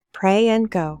Pray and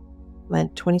Go,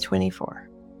 Lent 2024.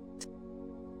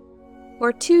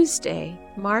 For Tuesday,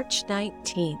 March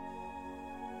 19th,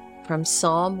 from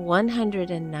Psalm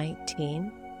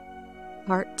 119,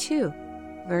 Part 2,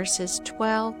 verses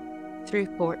 12 through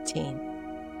 14.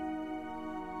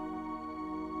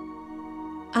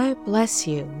 I bless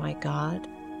you, my God,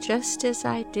 just as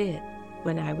I did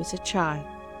when I was a child.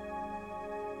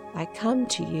 I come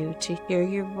to you to hear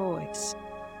your voice.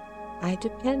 I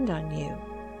depend on you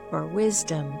for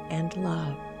wisdom and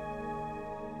love.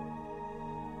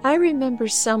 I remember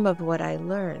some of what I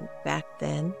learned back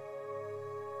then.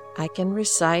 I can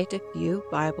recite a few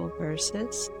Bible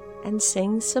verses and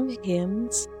sing some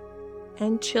hymns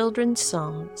and children's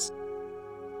songs.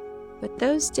 But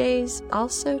those days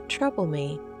also trouble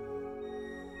me.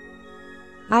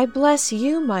 I bless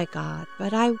you, my God,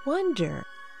 but I wonder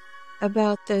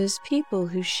about those people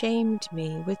who shamed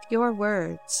me with your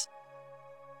words.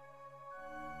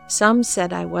 Some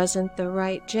said I wasn't the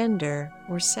right gender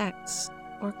or sex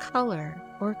or color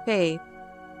or faith.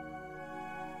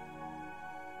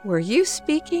 Were you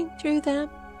speaking through them?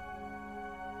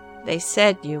 They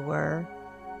said you were.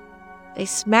 They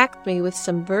smacked me with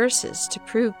some verses to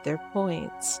prove their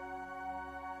points.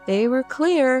 They were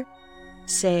clear,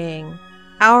 saying,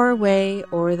 "Our way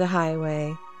or the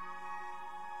highway."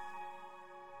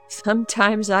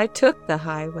 Sometimes I took the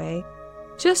highway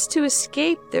just to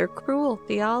escape their cruel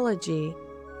theology.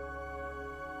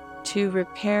 To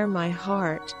repair my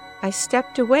heart, I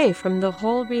stepped away from the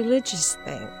whole religious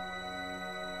thing.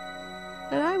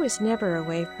 But I was never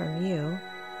away from you.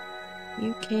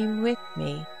 You came with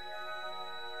me.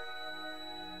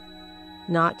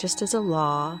 Not just as a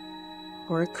law,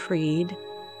 or a creed,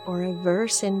 or a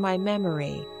verse in my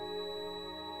memory.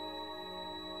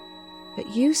 But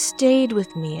you stayed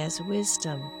with me as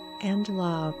wisdom and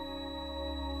love.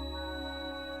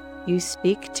 You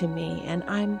speak to me, and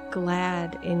I'm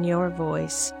glad in your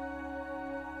voice.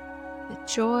 The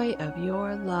joy of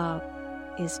your love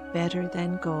is better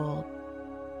than gold.